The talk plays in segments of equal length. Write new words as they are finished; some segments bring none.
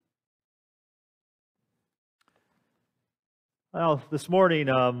Well, this morning,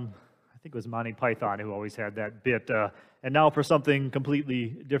 I think it was Monty Python who always had that bit, and now for something completely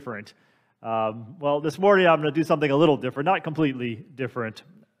different. This morning I'm going to do something a little different, not completely different.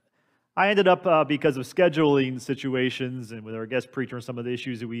 I ended up, because of scheduling situations and with our guest preacher and some of the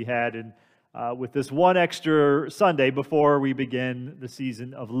issues that we had, and with this one extra Sunday before we begin the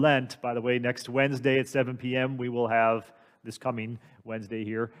season of Lent. By the way, next Wednesday at 7 p.m. we will have, this coming Wednesday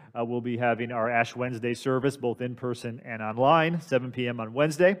here, we'll be having our Ash Wednesday service, both in person and online, 7 p.m. on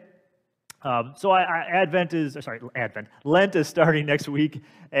Wednesday. Lent is starting next week,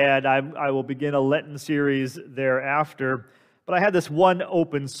 and I will begin a Lenten series thereafter. But I had this one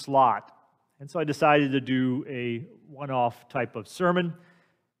open slot, and so I decided to do a one-off type of sermon.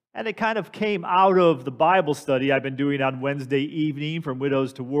 And it kind of came out of the Bible study I've been doing on Wednesday evening, From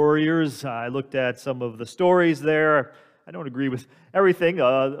Widows to Warriors. I looked at some of the stories there. I don't agree with everything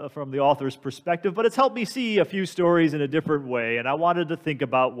from the author's perspective, but it's helped me see a few stories in a different way. And I wanted to think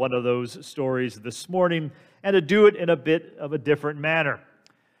about one of those stories this morning and to do it in a bit of a different manner.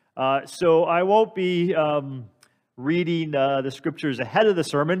 So I won't be reading the scriptures ahead of the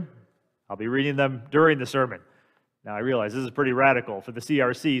sermon. I'll be reading them during the sermon. Now, I realize this is pretty radical for the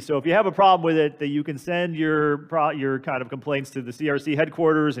CRC, so if you have a problem with it, that you can send your kind of complaints to the CRC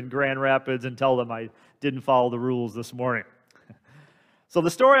headquarters in Grand Rapids and tell them I didn't follow the rules this morning. So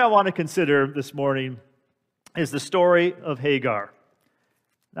the story I want to consider this morning is the story of Hagar.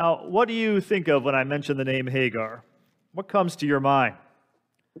 Now, what do you think of when I mention the name Hagar? What comes to your mind?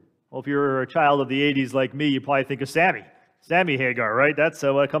 Well, if you're a child of the 80s like me, you probably think of Sammy Hagar, right? That's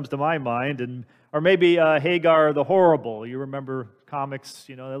what comes to my mind. Or maybe Hagar the Horrible. You remember comics,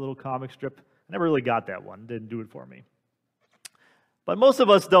 that little comic strip? I never really got that one. Didn't do it for me. But most of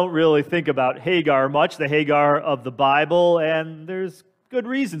us don't really think about Hagar much, the Hagar of the Bible, and there's good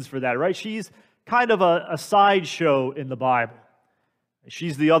reasons for that, right? She's kind of a sideshow in the Bible.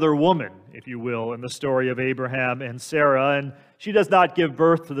 She's the other woman, if you will, in the story of Abraham and Sarah, and she does not give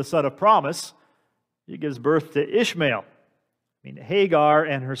birth to the son of promise. She gives birth to Ishmael. Hagar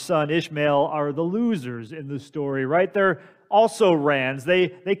and her son Ishmael are the losers in the story, right? They're also Rands. They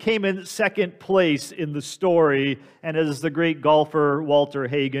came in second place in the story, and as the great golfer Walter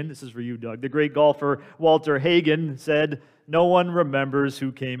Hagen, this is for you, Doug, the great golfer Walter Hagen said, no one remembers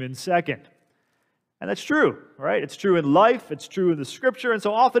who came in second. And that's true, right? It's true in life, it's true in the scripture, and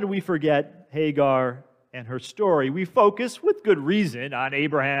so often we forget Hagar and her story. We focus, with good reason, on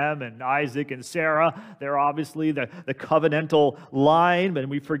Abraham and Isaac and Sarah. They're obviously the covenantal line, but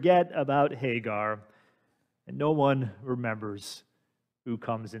we forget about Hagar. And no one remembers who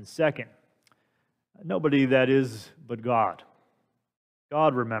comes in second. Nobody, that is, but God.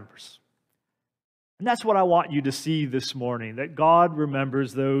 God remembers. And that's what I want you to see this morning, that God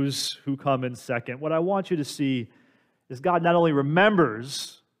remembers those who come in second. What I want you to see is God not only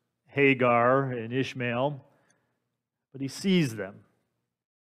remembers Hagar and Ishmael, but he sees them,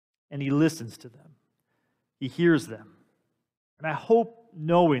 and he listens to them. He hears them. And I hope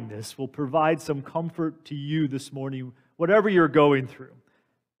knowing this will provide some comfort to you this morning, whatever you're going through,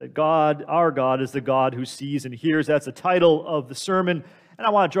 that God, our God, is the God who sees and hears. That's the title of the sermon, and I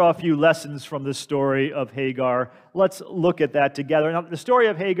want to draw a few lessons from the story of Hagar. Let's look at that together. Now, the story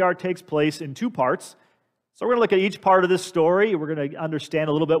of Hagar takes place in two parts. So we're going to look at each part of this story. We're going to understand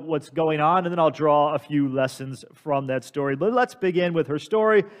a little bit what's going on, and then I'll draw a few lessons from that story. But let's begin with her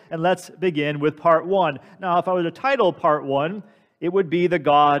story, and let's begin with part one. Now, if I were to title part one, it would be The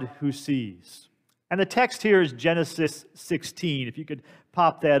God Who Sees. And the text here is Genesis 16. If you could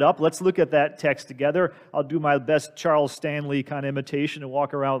pop that up, let's look at that text together. I'll do my best Charles Stanley kind of imitation and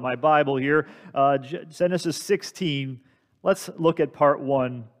walk around with my Bible here. Genesis 16, let's look at part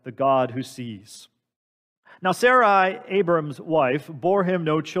one, The God Who Sees. Now Sarai, Abram's wife, bore him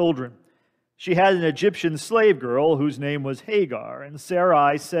no children. She had an Egyptian slave girl whose name was Hagar. And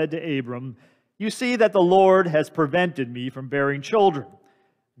Sarai said to Abram, "You see that the Lord has prevented me from bearing children.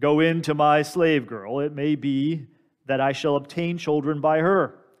 Go in to my slave girl. It may be that I shall obtain children by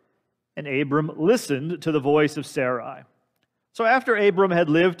her." And Abram listened to the voice of Sarai. So after Abram had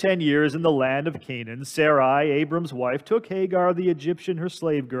lived 10 years in the land of Canaan, Sarai, Abram's wife, took Hagar the Egyptian, her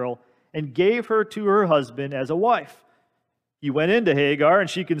slave girl, and gave her to her husband as a wife. He went into Hagar, and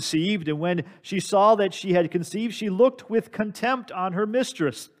she conceived, and when she saw that she had conceived, she looked with contempt on her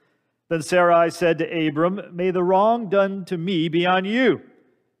mistress. Then Sarai said to Abram, "May the wrong done to me be on you.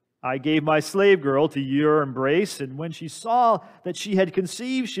 I gave my slave girl to your embrace, and when she saw that she had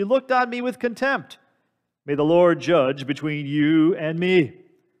conceived, she looked on me with contempt. May the Lord judge between you and me."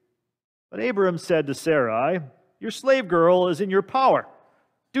 But Abram said to Sarai, "Your slave girl is in your power.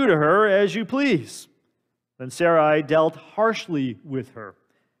 Do to her as you please." Then Sarai dealt harshly with her,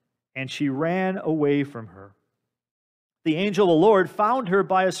 and she ran away from her. The angel of the Lord found her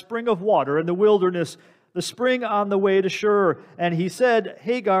by a spring of water in the wilderness, the spring on the way to Shur. And he said,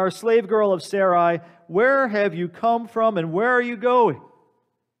 Hagar, slave girl of Sarai, where have you come from and where are you going?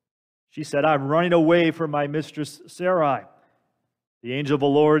 She said, I'm running away from my mistress Sarai. The angel of the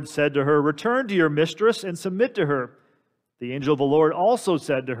Lord said to her, return to your mistress and submit to her. The angel of the Lord also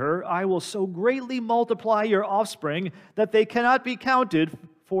said to her, I will so greatly multiply your offspring that they cannot be counted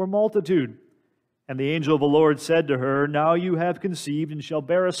for multitude. And the angel of the Lord said to her, now you have conceived and shall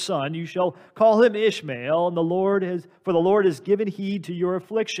bear a son. You shall call him Ishmael, and for the Lord has given heed to your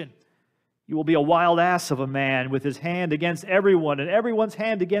affliction. You will be a wild ass of a man with his hand against everyone, and everyone's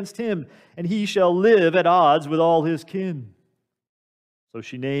hand against him, and he shall live at odds with all his kin. So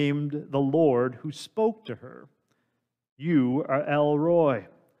she named the Lord who spoke to her, You are El Roi.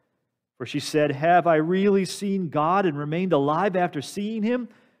 For she said, have I really seen God and remained alive after seeing him?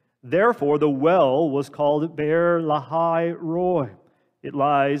 Therefore the well was called Beer Lahai Roi. It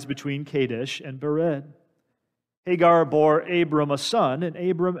lies between Kadesh and Bered. Hagar bore Abram a son, and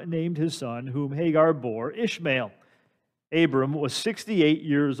Abram named his son, whom Hagar bore, Ishmael. Abram was 68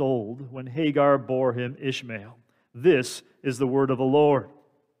 years old when Hagar bore him Ishmael. This is the word of the Lord.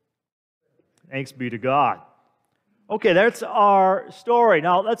 Thanks be to God. Okay, that's our story.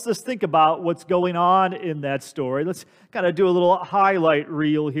 Now, let's just think about what's going on in that story. Let's kind of do a little highlight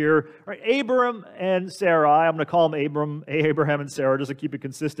reel here. All right, Abram and Sarai, I'm going to call them Abraham and Sarah, just to keep it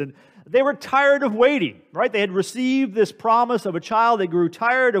consistent. They were tired of waiting, right? They had received this promise of a child. They grew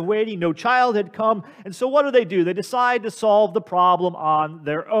tired of waiting. No child had come. And so what do? They decide to solve the problem on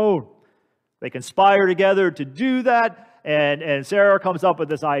their own. They conspire together to do that. And Sarah comes up with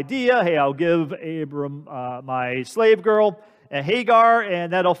this idea, hey, I'll give Abram my slave girl, Hagar,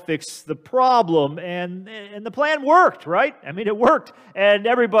 and that'll fix the problem. And the plan worked, right? I mean, it worked. And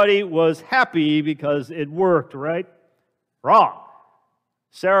everybody was happy because it worked, right? Wrong.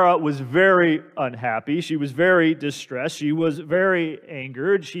 Sarah was very unhappy. She was very distressed. She was very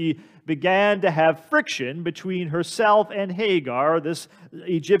angered. She began to have friction between herself and Hagar, this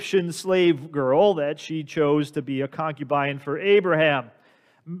Egyptian slave girl that she chose to be a concubine for Abraham.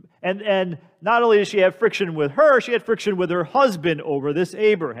 And not only did she have friction with her, she had friction with her husband over this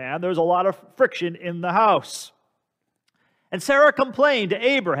Abraham. There was a lot of friction in the house. And Sarah complained to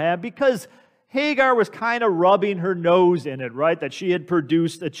Abraham because Hagar was kind of rubbing her nose in it, right? That she had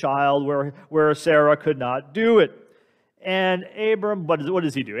produced a child where Sarah could not do it. And Abram, what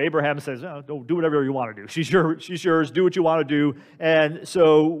does he do? Abraham says, oh, don't do whatever you want to do. She's yours. Do what you want to do. And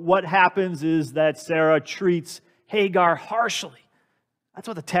so what happens is that Sarah treats Hagar harshly. That's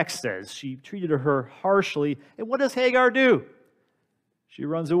what the text says. She treated her harshly. And what does Hagar do? She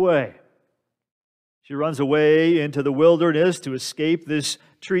runs away. She runs away into the wilderness to escape this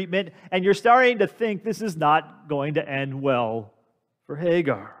treatment. And you're starting to think this is not going to end well for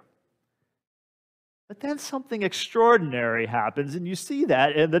Hagar. But then something extraordinary happens, and you see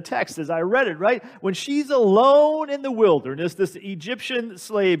that in the text as I read it, right? When she's alone in the wilderness, this Egyptian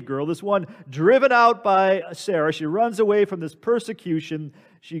slave girl, this one driven out by Sarah, she runs away from this persecution.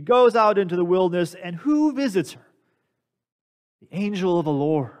 She goes out into the wilderness, and who visits her? The angel of the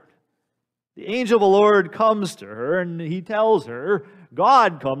Lord. The angel of the Lord comes to her, and he tells her,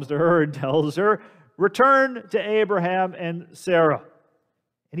 God comes to her and tells her, return to Abraham and Sarah.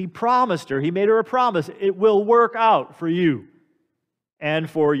 And he promised her, he made her a promise, it will work out for you and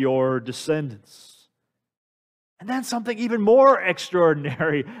for your descendants. And then something even more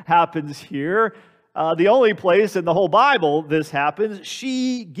extraordinary happens here. The only place in the whole Bible this happens,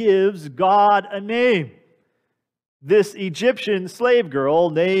 she gives God a name. This Egyptian slave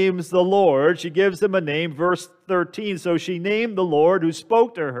girl names the Lord. She gives him a name, verse 13. So she named the Lord who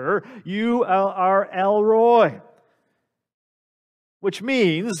spoke to her, You are El Roi, which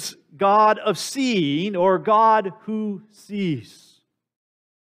means God of seeing or God who sees.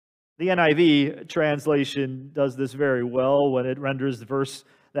 The NIV translation does this very well when it renders verse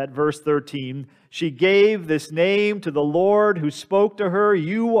 13. She gave this name to the Lord who spoke to her,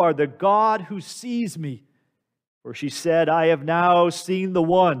 You are the God who sees me. For she said, I have now seen the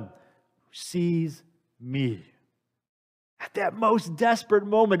one who sees me. At that most desperate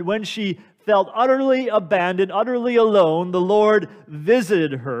moment, when she felt utterly abandoned, utterly alone, the Lord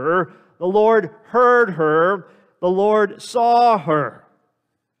visited her. The Lord heard her. The Lord saw her.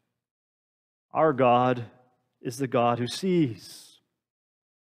 Our God is the God who sees.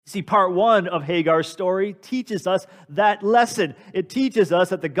 See, part one of Hagar's story teaches us that lesson. It teaches us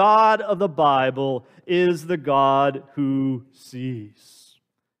that the God of the Bible is the God who sees.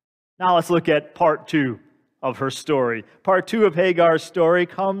 Now let's look at part two of her story. Part 2 of Hagar's story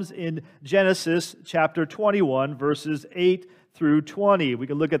comes in Genesis chapter 21, verses 8 through 20. We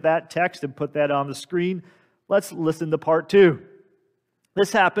can look at that text and put that on the screen. Let's listen to part 2.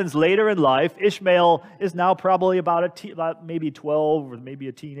 This happens later in life. Ishmael is now probably about maybe 12 or maybe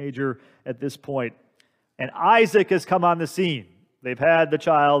a teenager at this point. And Isaac has come on the scene. They've had the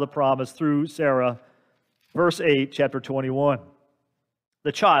child of promise through Sarah. Verse 8, chapter 21.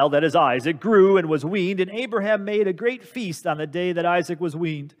 The child, that is Isaac, grew and was weaned, and Abraham made a great feast on the day that Isaac was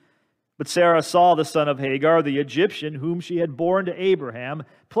weaned. But Sarah saw the son of Hagar, the Egyptian, whom she had borne to Abraham,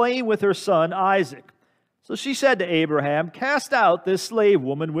 playing with her son Isaac. So she said to Abraham, "Cast out this slave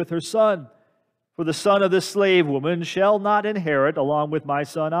woman with her son, for the son of this slave woman shall not inherit along with my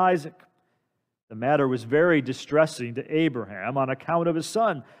son Isaac." The matter was very distressing to Abraham on account of his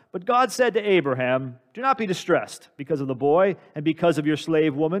son. But God said to Abraham, "Do not be distressed because of the boy and because of your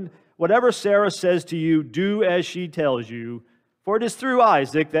slave woman. Whatever Sarah says to you, do as she tells you. For it is through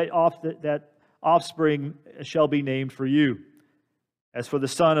Isaac that offspring shall be named for you. As for the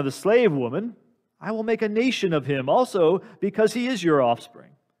son of the slave woman, I will make a nation of him also because he is your offspring."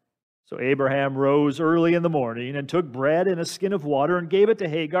 So Abraham rose early in the morning and took bread and a skin of water and gave it to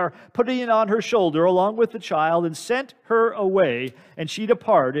Hagar, putting it on her shoulder along with the child, and sent her away. And she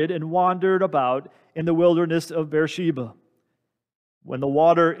departed and wandered about in the wilderness of Beersheba. When the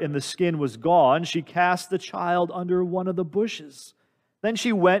water in the skin was gone, she cast the child under one of the bushes. Then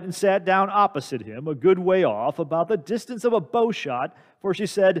she went and sat down opposite him, a good way off, about the distance of a bow shot, for she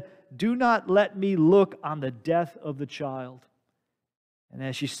said, "Do not let me look on the death of the child." And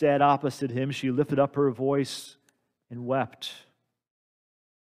as she sat opposite him, she lifted up her voice and wept.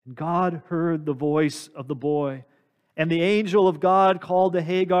 And God heard the voice of the boy. And the angel of God called to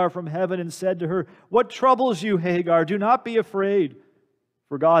Hagar from heaven and said to her, "What troubles you, Hagar? Do not be afraid,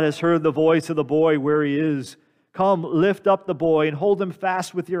 for God has heard the voice of the boy where he is. Come, lift up the boy and hold him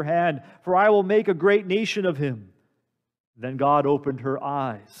fast with your hand, for I will make a great nation of him." Then God opened her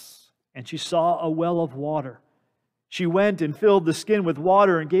eyes, and she saw a well of water. She went and filled the skin with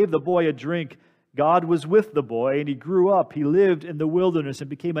water and gave the boy a drink. God was with the boy, and he grew up. He lived in the wilderness and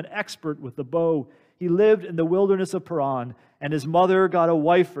became an expert with the bow. He lived in the wilderness of Paran, and his mother got a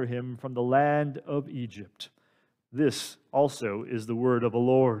wife for him from the land of Egypt. This also is the word of the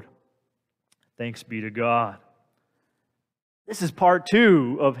Lord. Thanks be to God. This is part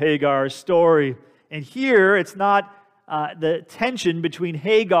 2 of Hagar's story. And here it's not the tension between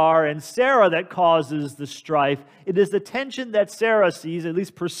Hagar and Sarah that causes the strife. It is the tension that Sarah sees, at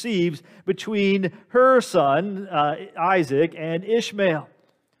least perceives, between her son, Isaac, and Ishmael.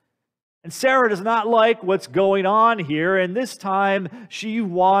 And Sarah does not like what's going on here, and this time she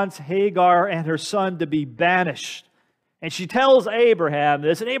wants Hagar and her son to be banished. And she tells Abraham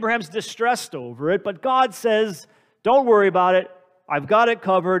this, and Abraham's distressed over it, but God says, "Don't worry about it. I've got it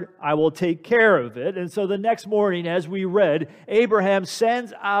covered. I will take care of it." And so the next morning, as we read, Abraham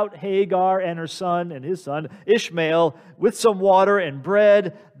sends out Hagar and her son and his son Ishmael with some water and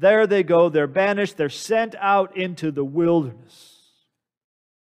bread. There they go. They're banished. They're sent out into the wilderness.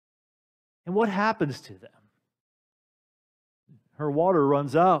 And what happens to them? Her water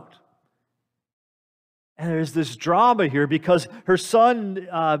runs out. And there's this drama here because her son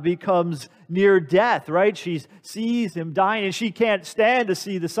becomes near death, right? She sees him dying and she can't stand to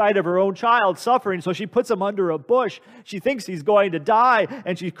see the sight of her own child suffering, so she puts him under a bush. She thinks he's going to die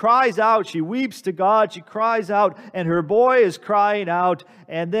and she cries out. She weeps to God. She cries out and her boy is crying out,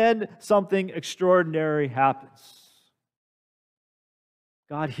 and then something extraordinary happens.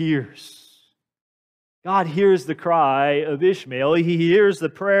 God hears. God hears the cry of Ishmael. He hears the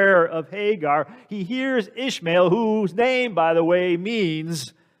prayer of Hagar. He hears Ishmael, whose name, by the way,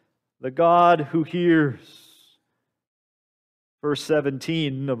 means the God who hears. Verse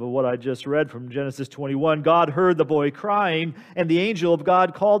 17 of what I just read from Genesis 21, God heard the boy crying, and the angel of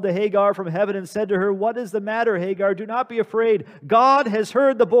God called to Hagar from heaven and said to her, "What is the matter, Hagar? Do not be afraid. God has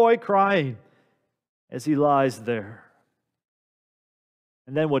heard the boy crying as he lies there."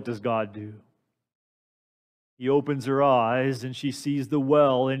 And then what does God do? He opens her eyes and she sees the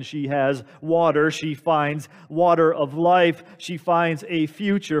well and she has water. She finds water of life. She finds a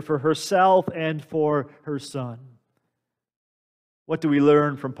future for herself and for her son. What do we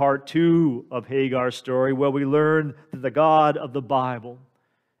learn from part 2 of Hagar's story? Well, we learn that the God of the Bible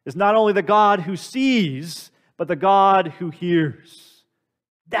is not only the God who sees, but the God who hears.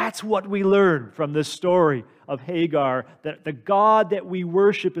 That's what we learn from this story of Hagar, that the God that we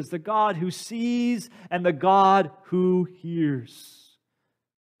worship is the God who sees and the God who hears.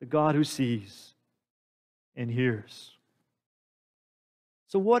 The God who sees and hears.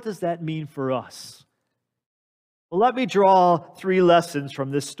 So what does that mean for us Well, let me draw three lessons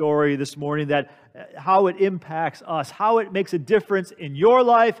from this story this morning, that how it impacts us, how it makes a difference in your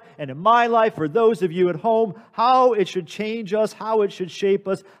life and in my life, for those of you at home, how it should change us, how it should shape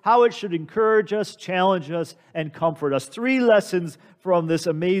us, how it should encourage us, challenge us, and comfort us. Three lessons from this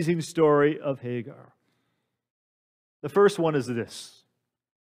amazing story of Hagar. The first one is this.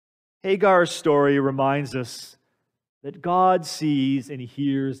 Hagar's story reminds us that God sees and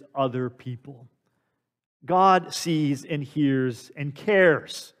hears other people. God sees and hears and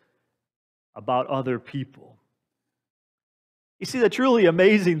cares about other people. You see, the truly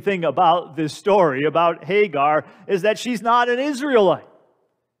amazing thing about this story, about Hagar, is that she's not an Israelite.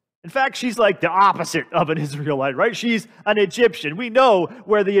 In fact, she's like the opposite of an Israelite, right? She's an Egyptian. We know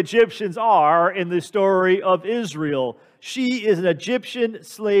where the Egyptians are in the story of Israel. She is an Egyptian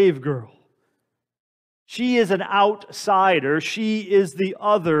slave girl. She is an outsider. She is the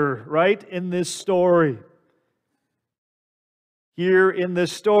other, right, in this story. Here in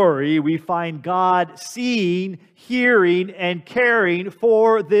this story, we find God seeing, hearing, and caring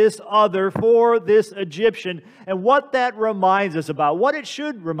for this other, for this Egyptian. And what that reminds us about, what it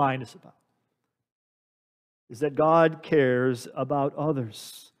should remind us about, is that God cares about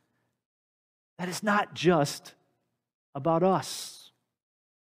others. That it's not just about us.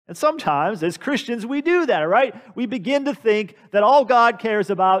 And sometimes, as Christians, we do that, right? We begin to think that all God cares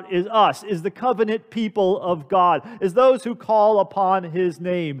about is us, is the covenant people of God, is those who call upon His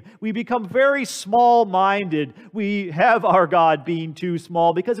name. We become very small-minded. We have our God being too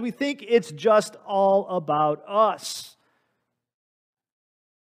small because we think it's just all about us.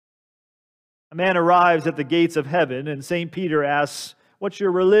 A man arrives at the gates of heaven, and St. Peter asks, "What's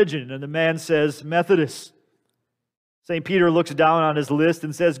your religion?" And the man says, "Methodist." St. Peter looks down on his list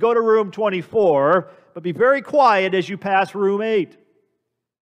and says, "Go to room 24, but be very quiet as you pass room 8.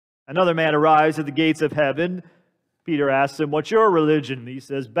 Another man arrives at the gates of heaven. Peter asks him, "What's your religion?" He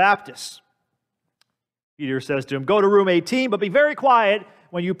says, "Baptist." Peter says to him, "Go to room 18, but be very quiet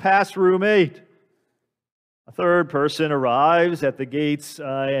when you pass room 8. A third person arrives at the gates,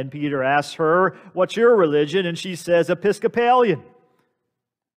 and Peter asks her, "What's your religion?" And she says, "Episcopalian."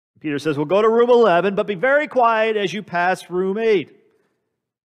 Peter says, "Well, go to room 11, but be very quiet as you pass room 8.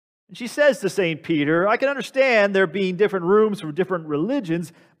 And she says to St. Peter, "I can understand there being different rooms for different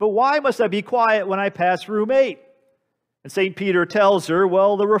religions, but why must I be quiet when I pass room 8? And St. Peter tells her,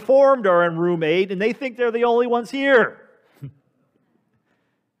 "Well, the Reformed are in room 8, and they think they're the only ones here."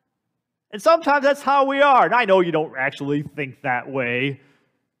 And sometimes that's how we are. And I know you don't actually think that way.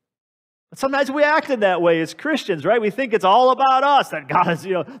 But sometimes we act in that way as Christians, right? We think it's all about us, that God is,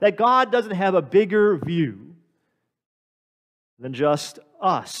 that God doesn't have a bigger view than just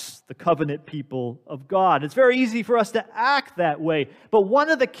us, the covenant people of God. It's very easy for us to act that way. But one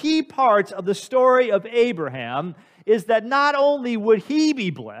of the key parts of the story of Abraham is that not only would he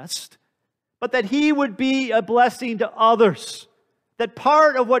be blessed, but that he would be a blessing to others. That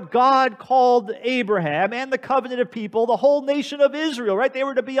part of what God called Abraham and the covenant of people, the whole nation of Israel, right? They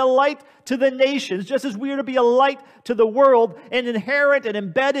were to be a light to the nations, just as we are to be a light to the world, and inherent and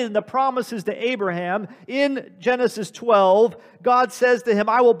embedded in the promises to Abraham. In Genesis 12, God says to him,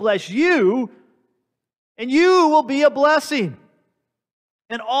 "I will bless you, and you will be a blessing.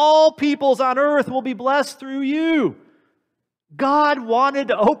 And all peoples on earth will be blessed through you." God wanted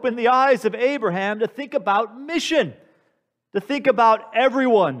to open the eyes of Abraham to think about mission, to think about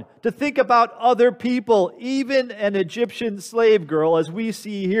everyone, to think about other people, even an Egyptian slave girl, as we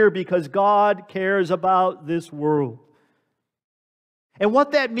see here, because God cares about this world. And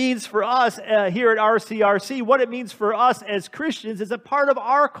what that means for us here at RCRC, what it means for us as Christians, is that part of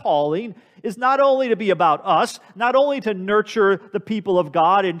our calling is not only to be about us, not only to nurture the people of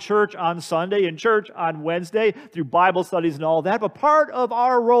God in church on Sunday, in church on Wednesday, through Bible studies and all that, but part of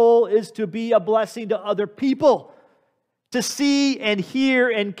our role is to be a blessing to other people, to see and hear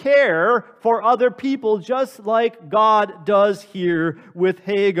and care for other people, just like God does here with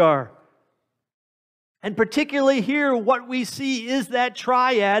Hagar. And particularly here, what we see is that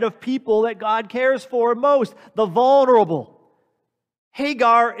triad of people that God cares for most, the vulnerable.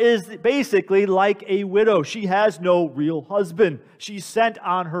 Hagar is basically like a widow. She has no real husband. She's sent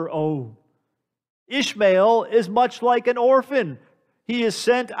on her own. Ishmael is much like an orphan. He is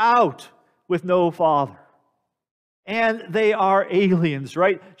sent out with no father. And they are aliens,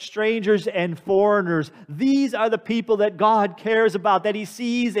 right? Strangers and foreigners. These are the people that God cares about, that He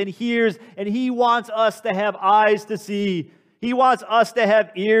sees and hears, and He wants us to have eyes to see. He wants us to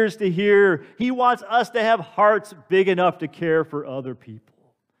have ears to hear. He wants us to have hearts big enough to care for other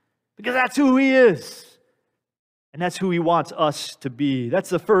people. Because that's who He is. And that's who He wants us to be. That's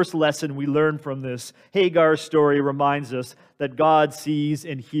the first lesson we learn from this. Hagar's story reminds us that God sees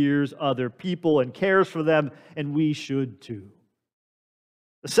and hears other people and cares for them, and we should too.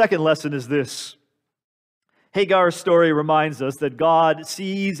 The second lesson is this. Hagar's story reminds us that God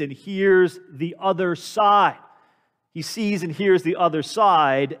sees and hears the other side. He sees and hears the other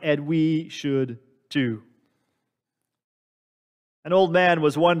side, and we should too. An old man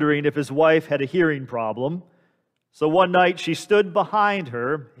was wondering if his wife had a hearing problem. So one night he stood behind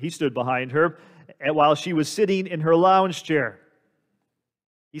her, and while she was sitting in her lounge chair.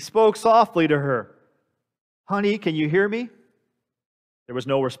 He spoke softly to her. "Honey, can you hear me?" There was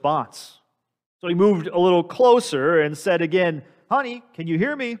no response. So he moved a little closer and said again, "Honey, can you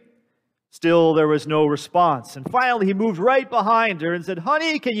hear me?" Still there was no response. And finally he moved right behind her and said,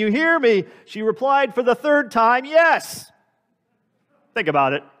 "Honey, can you hear me?" She replied for the third time, "Yes." Think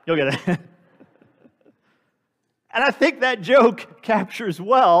about it. You'll get it. And I think that joke captures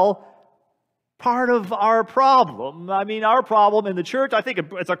well part of our problem. I mean, our problem in the church, I think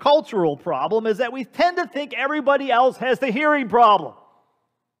it's a cultural problem, is that we tend to think everybody else has the hearing problem.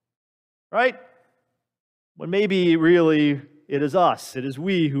 Right? When maybe really it is us. It is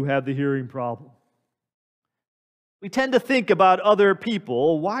we who have the hearing problem. We tend to think about other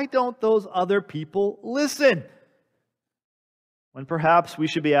people. Why don't those other people listen? When perhaps we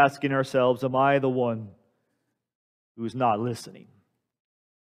should be asking ourselves, am I the one who's not listening?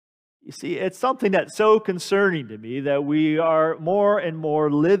 You see, it's something that's so concerning to me that we are more and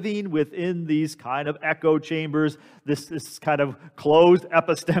more living within these kind of echo chambers, this kind of closed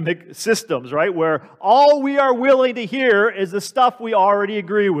epistemic systems, right? Where all we are willing to hear is the stuff we already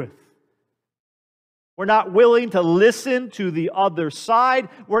agree with. We're not willing to listen to the other side.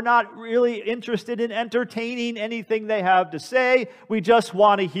 We're not really interested in entertaining anything they have to say. We just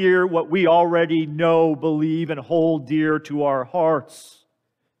want to hear what we already know, believe, and hold dear to our hearts.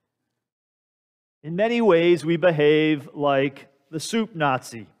 In many ways, we behave like the soup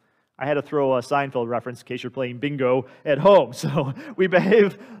Nazi. I had to throw a Seinfeld reference in case you're playing bingo at home. So we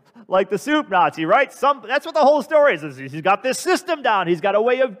behave like the soup Nazi, right? That's what the whole story is. He's got this system down. He's got a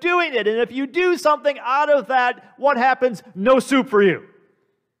way of doing it. And if you do something out of that, what happens? No soup for you.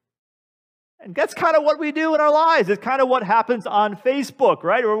 And that's kind of what we do in our lives. It's kind of what happens on Facebook,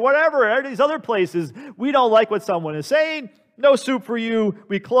 right? Or whatever, or these other places. We don't like what someone is saying. No soup for you.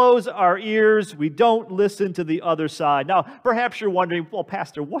 We close our ears. We don't listen to the other side. Now, perhaps you're wondering, well,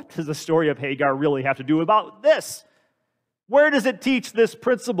 Pastor, what does the story of Hagar really have to do about this? Where does it teach this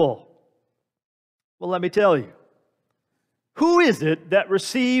principle? Well, let me tell you. Who is it that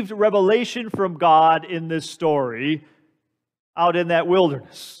received revelation from God in this story out in that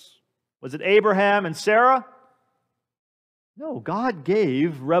wilderness? Was it Abraham and Sarah? No, God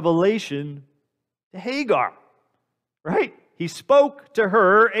gave revelation to Hagar, right? He spoke to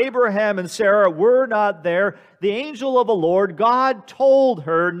her. Abraham and Sarah were not there. The angel of the Lord, God told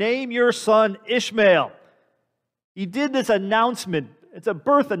her, name your son Ishmael. He did this announcement. It's a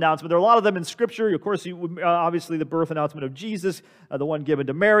birth announcement. There are a lot of them in Scripture. Of course, obviously the birth announcement of Jesus, the one given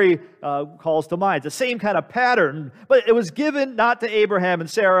to Mary, calls to mind. It's the same kind of pattern, but it was given not to Abraham and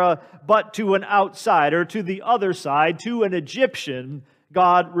Sarah, but to an outsider, to the other side, to an Egyptian.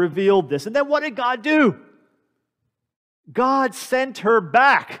 God revealed this. And then what did God do? God sent her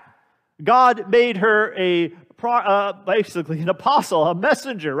back. God made her basically an apostle, a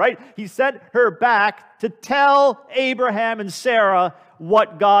messenger, right? He sent her back to tell Abraham and Sarah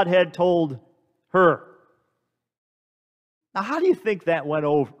what God had told her. Now, how do you think that went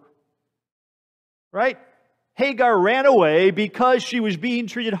over? Right? Hagar ran away because she was being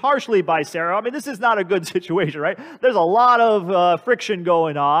treated harshly by Sarah. I mean, this is not a good situation, right? There's a lot of friction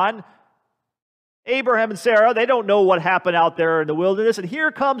going on. Abraham and Sarah, they don't know what happened out there in the wilderness. And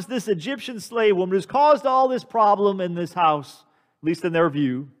here comes this Egyptian slave woman who's caused all this problem in this house, at least in their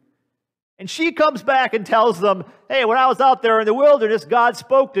view. And she comes back and tells them, hey, when I was out there in the wilderness, God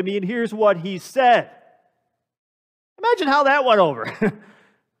spoke to me, and here's what He said. Imagine how that went over.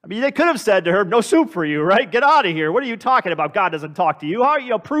 I mean, they could have said to her, no soup for you, right? Get out of here. What are you talking about? God doesn't talk to you. How are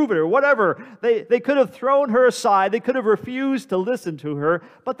you prove it or whatever? They could have thrown her aside. They could have refused to listen to her.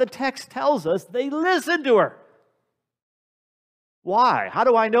 But the text tells us they listened to her. Why? How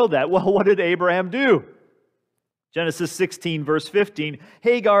do I know that? Well, what did Abraham do? Genesis 16, verse 15.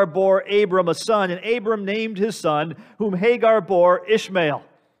 Hagar bore Abram a son, and Abram named his son, whom Hagar bore, Ishmael.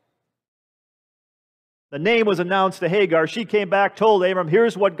 The name was announced to Hagar. She came back, told Abram,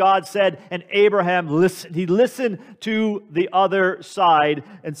 here's what God said, and Abraham listened. He listened to the other side,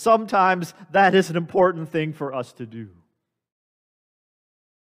 and sometimes that is an important thing for us to do.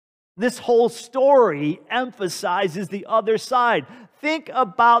 This whole story emphasizes the other side. Think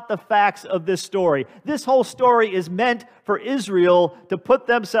about the facts of this story. This whole story is meant for Israel to put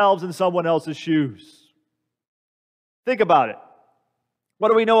themselves in someone else's shoes. Think about it. What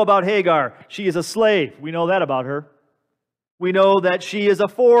do we know about Hagar? She is a slave. We know that about her. We know that she is a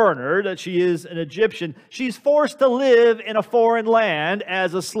foreigner, that she is an Egyptian. She's forced to live in a foreign land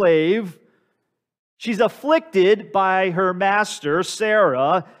as a slave. She's afflicted by her master,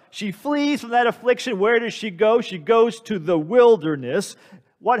 Sarah. She flees from that affliction. Where does she go? She goes to the wilderness.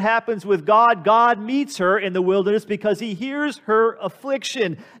 What happens with God? God meets her in the wilderness because He hears her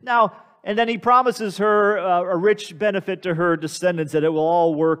affliction. Now, and then He promises her a rich benefit to her descendants, that it will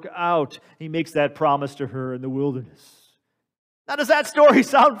all work out. He makes that promise to her in the wilderness. Now, does that story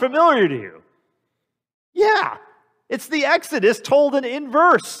sound familiar to you? Yeah, it's the Exodus told in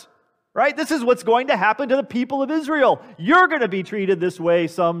inverse, right? This is what's going to happen to the people of Israel. You're going to be treated this way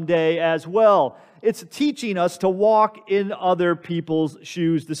someday as well. It's teaching us to walk in other people's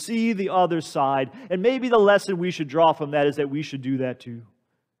shoes, to see the other side. And maybe the lesson we should draw from that is that we should do that too.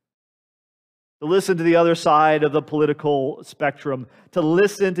 To listen to the other side of the political spectrum, to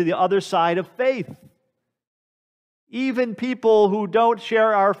listen to the other side of faith. Even people who don't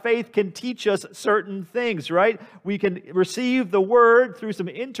share our faith can teach us certain things, right? We can receive the Word through some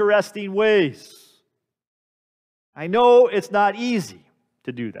interesting ways. I know it's not easy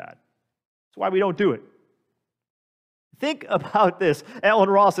to do that. That's why we don't do it. Think about this. Alan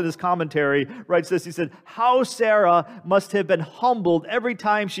Ross, in his commentary, writes this. He said, "How Sarah must have been humbled every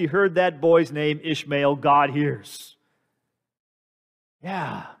time she heard that boy's name, Ishmael, God hears."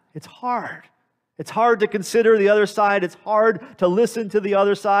 Yeah, it's hard. It's hard to consider the other side. It's hard to listen to the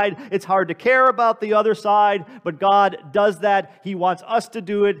other side. It's hard to care about the other side. But God does that. He wants us to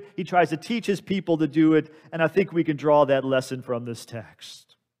do it. He tries to teach His people to do it. And I think we can draw that lesson from this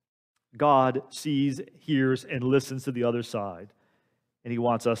text. God sees, hears, and listens to the other side. And He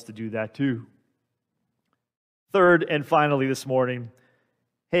wants us to do that too. Third and finally this morning,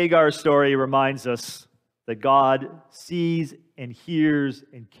 Hagar's story reminds us that God sees and hears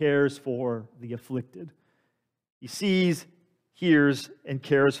and cares for the afflicted. He sees, hears, and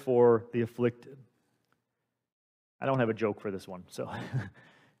cares for the afflicted. I don't have a joke for this one,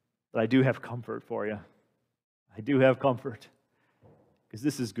 but I do have comfort for you. I do have comfort, because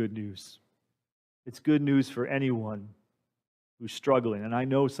this is good news. It's good news for anyone who's struggling, and I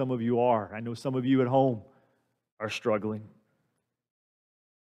know some of you are. I know some of you at home are struggling.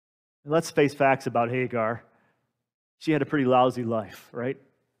 And let's face facts about Hagar. She had a pretty lousy life, right?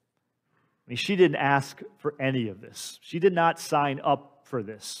 I mean, she didn't ask for any of this. She did not sign up for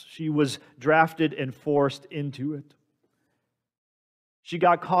this. She was drafted and forced into it. She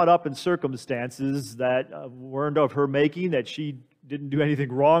got caught up in circumstances that weren't of her making, that she didn't do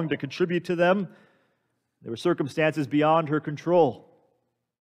anything wrong to contribute to them. There were circumstances beyond her control.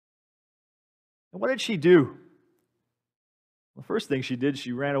 And what did she do? The first thing she did,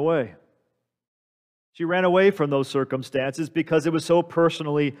 she ran away. She ran away from those circumstances because it was so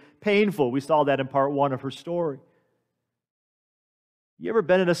personally painful. We saw that in part 1 of her story. You ever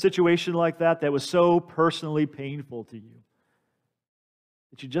been in a situation like that was so personally painful to you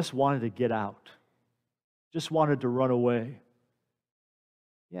that you just wanted to get out, just wanted to run away?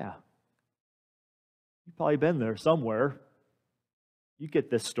 Yeah. You've probably been there somewhere. You get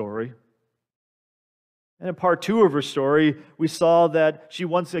this story. And in part 2 of her story, we saw that she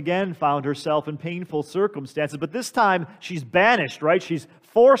once again found herself in painful circumstances, but this time she's banished, right? She's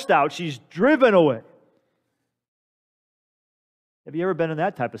forced out. She's driven away. Have you ever been in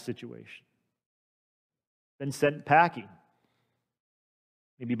that type of situation? Been sent packing?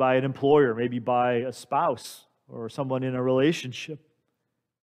 Maybe by an employer, maybe by a spouse or someone in a relationship.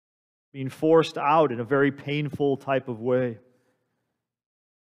 Being forced out in a very painful type of way.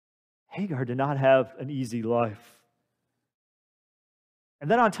 Hagar did not have an easy life. And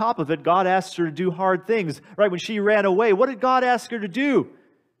then on top of it, God asked her to do hard things. Right, when she ran away, what did God ask her to do?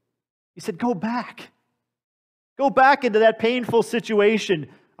 He said, go back. Go back into that painful situation.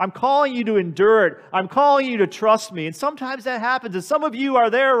 I'm calling you to endure it. I'm calling you to trust me. And sometimes that happens. And some of you are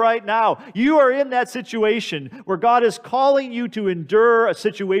there right now. You are in that situation where God is calling you to endure a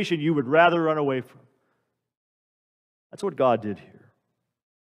situation you would rather run away from. That's what God did here.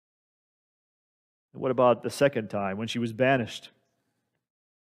 And what about the second time when she was banished?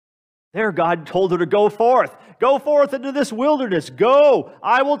 There, God told her to go forth. Go forth into this wilderness. Go.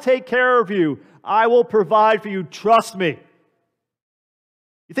 I will take care of you. I will provide for you. Trust me.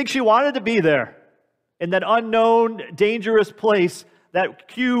 You think she wanted to be there in that unknown, dangerous place, that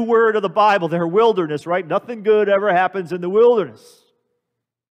Q word of the Bible, their wilderness, right? Nothing good ever happens in the wilderness.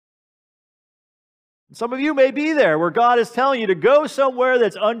 Some of you may be there where God is telling you to go somewhere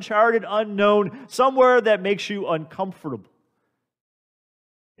that's uncharted, unknown, somewhere that makes you uncomfortable.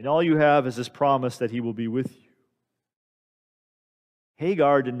 And all you have is this promise that He will be with you.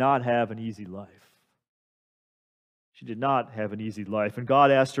 Hagar did not have an easy life. She did not have an easy life, and God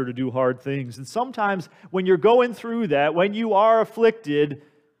asked her to do hard things. And sometimes when you're going through that, when you are afflicted,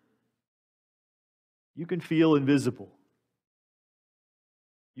 you can feel invisible.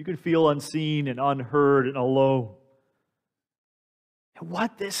 You can feel unseen and unheard and alone. And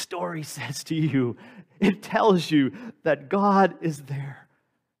what this story says to you, it tells you that God is there,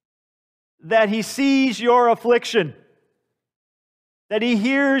 that He sees your affliction, that He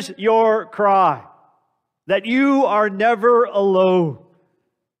hears your cry, that you are never alone.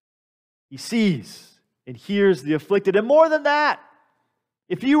 He sees and hears the afflicted. And more than that,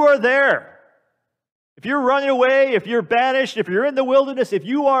 if you are there, if you're running away, if you're banished, if you're in the wilderness, if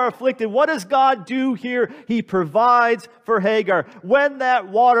you are afflicted, what does God do here? He provides for Hagar. When that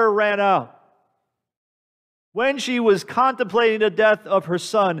water ran out, when she was contemplating the death of her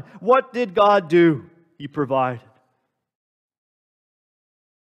son, what did God do? He provided.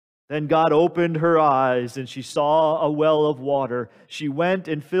 Then God opened her eyes, and she saw a well of water. She went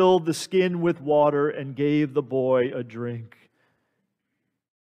and filled the skin with water and gave the boy a drink.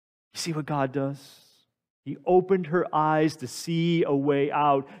 You see what God does? He opened her eyes to see a way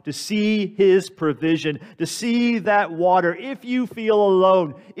out, to see His provision, to see that water. If you feel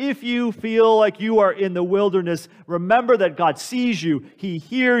alone, if you feel like you are in the wilderness, remember that God sees you, He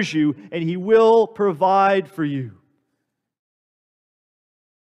hears you, and He will provide for you.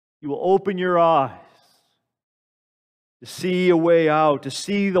 He will open your eyes to see a way out, to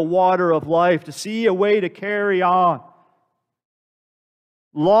see the water of life, to see a way to carry on.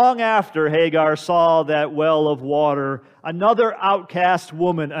 Long after Hagar saw that well of water, another outcast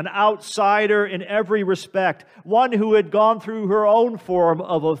woman, an outsider in every respect, one who had gone through her own form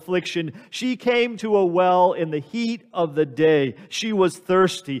of affliction, she came to a well in the heat of the day. She was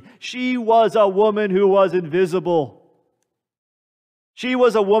thirsty. She was a woman who was invisible. She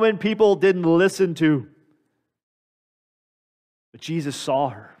was a woman people didn't listen to. But Jesus saw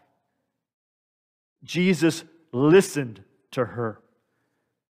her. Jesus listened to her.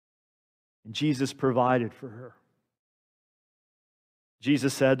 And Jesus provided for her.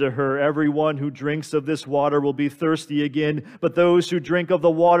 Jesus said to her, "Everyone who drinks of this water will be thirsty again, but those who drink of the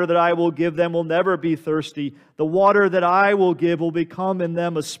water that I will give them will never be thirsty. The water that I will give will become in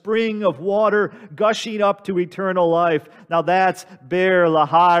them a spring of water gushing up to eternal life." Now that's Be'er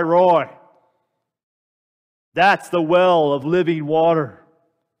Lahai Roi. That's the well of living water.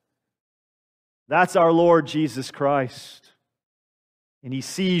 That's our Lord Jesus Christ. And He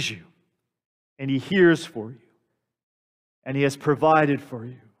sees you. And He hears for you. And He has provided for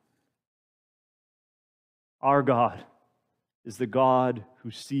you. Our God is the God who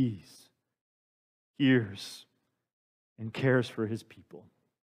sees, hears, and cares for His people.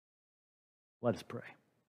 Let us pray.